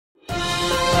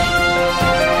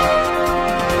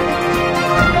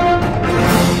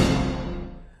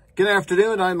Good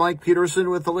afternoon. I'm Mike Peterson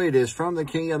with the latest from the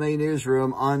KMA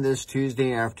newsroom on this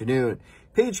Tuesday afternoon.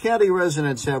 Page County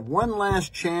residents have one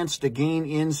last chance to gain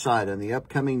insight on the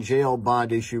upcoming jail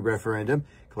bond issue referendum.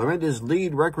 Clarinda's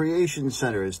lead recreation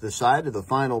center is the site of the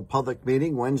final public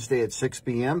meeting Wednesday at 6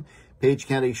 p.m. Page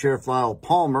County Sheriff Lyle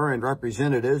Palmer and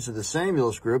representatives of the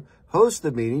Samuels Group host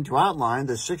the meeting to outline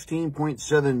the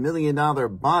 $16.7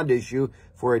 million bond issue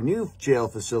for a new jail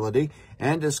facility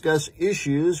and discuss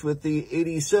issues with the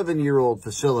 87-year-old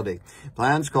facility.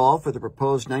 Plans call for the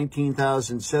proposed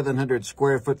 19,700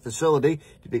 square foot facility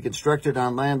to be constructed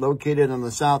on land located on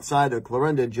the south side of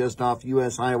Clarinda, just off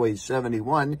U.S. Highway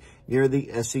 71 near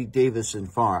the S.E. Davison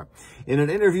Farm. In an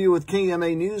interview with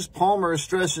KMA News, Palmer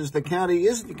stresses the county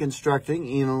isn't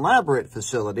constructing an elaborate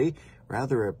facility,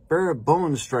 rather a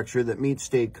bare-bones structure that meets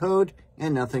state code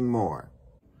and nothing more.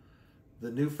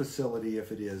 The new facility,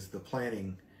 if it is, the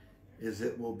planning is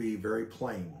it will be very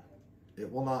plain.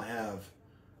 It will not have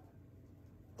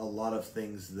a lot of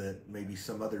things that maybe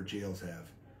some other jails have.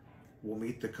 We'll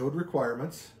meet the code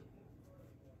requirements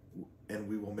and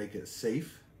we will make it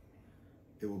safe.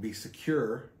 It will be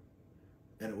secure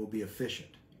and it will be efficient.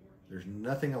 There's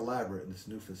nothing elaborate in this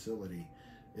new facility,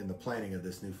 in the planning of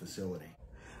this new facility.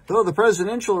 Though the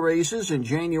presidential races in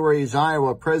January's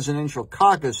Iowa presidential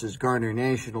caucuses garner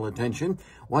national attention,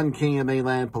 one KMA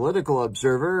Land political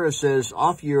observer says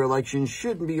off-year elections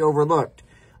shouldn't be overlooked.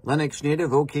 Lennox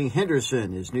native O.K.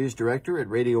 Henderson is news director at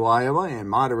Radio Iowa and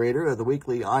moderator of the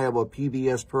weekly Iowa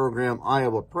PBS program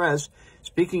Iowa Press.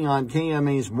 Speaking on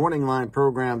KMA's Morning Line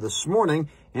program this morning,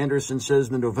 Henderson says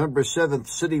the November 7th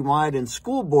citywide and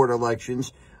school board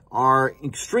elections are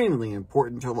extremely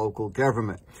important to local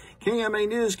government. KMA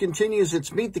News continues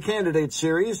its Meet the Candidates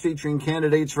series featuring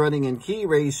candidates running in key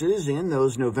races in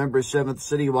those November 7th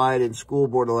citywide and school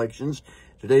board elections.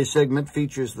 Today's segment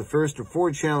features the first of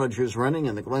four challengers running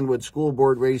in the Glenwood School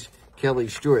Board race, Kelly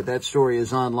Stewart. That story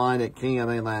is online at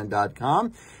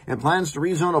KMAland.com. And plans to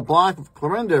rezone a block of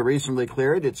Clarinda recently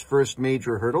cleared its first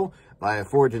major hurdle. By a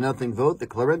 4-0 vote, the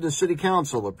Clarinda City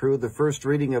Council approved the first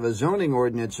reading of a zoning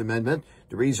ordinance amendment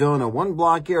to rezone a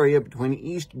one-block area between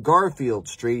East Garfield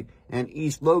Street and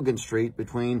East Logan Street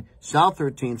between South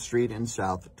 13th Street and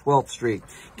South 12th Street.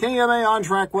 KMA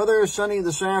on-track weather, sunny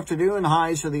this afternoon,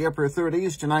 highs in the upper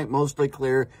 30s. Tonight, mostly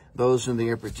clear, those in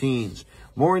the upper teens.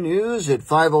 More news at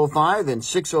 5:05 and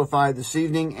 6:05 this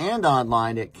evening and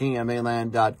online at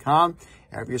KMAland.com.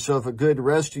 Have yourself a good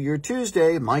rest of your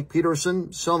Tuesday. Mike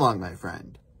Peterson, so long, my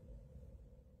friend.